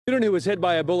Student who was hit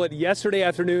by a bullet yesterday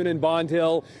afternoon in Bond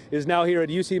Hill is now here at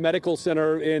UC Medical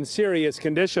Center in serious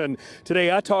condition.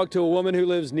 Today, I talked to a woman who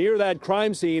lives near that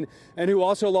crime scene and who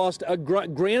also lost a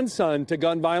grandson to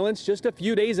gun violence just a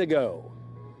few days ago.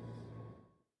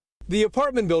 The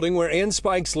apartment building where Ann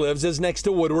Spikes lives is next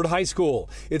to Woodward High School.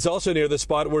 It's also near the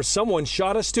spot where someone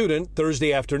shot a student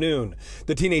Thursday afternoon.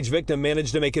 The teenage victim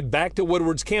managed to make it back to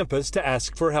Woodward's campus to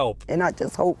ask for help. And I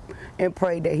just hope and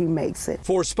pray that he makes it.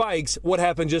 For Spikes, what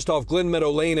happened just off Glen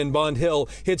Meadow Lane in Bond Hill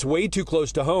hits way too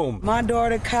close to home. My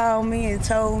daughter called me and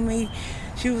told me,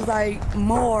 she was like,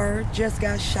 Moore just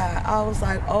got shot. I was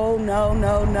like, oh, no,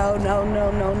 no, no, no, no,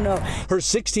 no, no. Her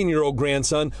 16-year-old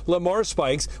grandson, Lamar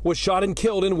Spikes, was shot and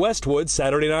killed in Westwood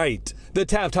Saturday night. The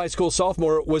Taft High School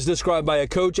sophomore was described by a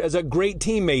coach as a great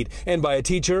teammate and by a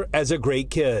teacher as a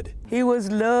great kid. He was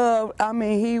loved. I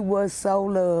mean, he was so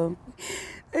loved.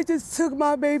 They just took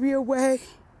my baby away.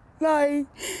 Like,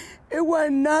 it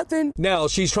wasn't nothing. Now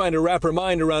she's trying to wrap her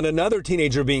mind around another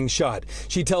teenager being shot.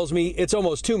 She tells me it's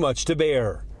almost too much to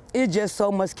bear. It's just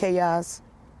so much chaos.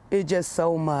 It's just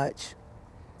so much.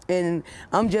 And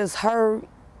I'm just hurt.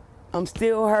 I'm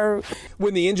still hurt.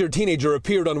 When the injured teenager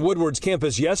appeared on Woodward's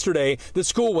campus yesterday, the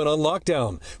school went on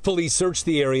lockdown. Police searched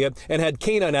the area and had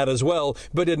canine out as well,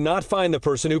 but did not find the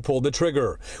person who pulled the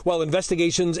trigger. While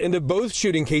investigations into both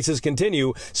shooting cases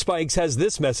continue, Spikes has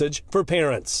this message for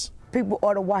parents. People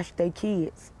ought to watch their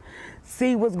kids.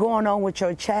 See what's going on with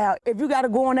your child. If you got to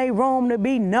go in a room to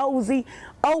be nosy,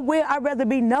 oh well, I'd rather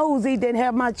be nosy than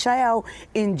have my child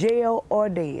in jail or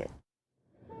dead.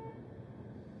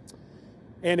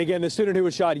 And again, the student who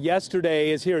was shot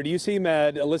yesterday is here at UC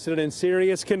Med, listed in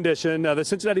serious condition. The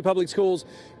Cincinnati Public Schools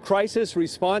crisis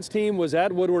response team was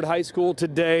at Woodward High School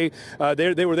today.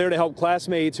 They were there to help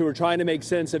classmates who were trying to make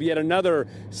sense of yet another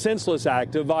senseless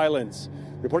act of violence.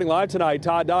 Reporting live tonight,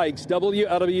 Todd Dykes,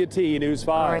 WLWT News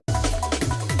 5.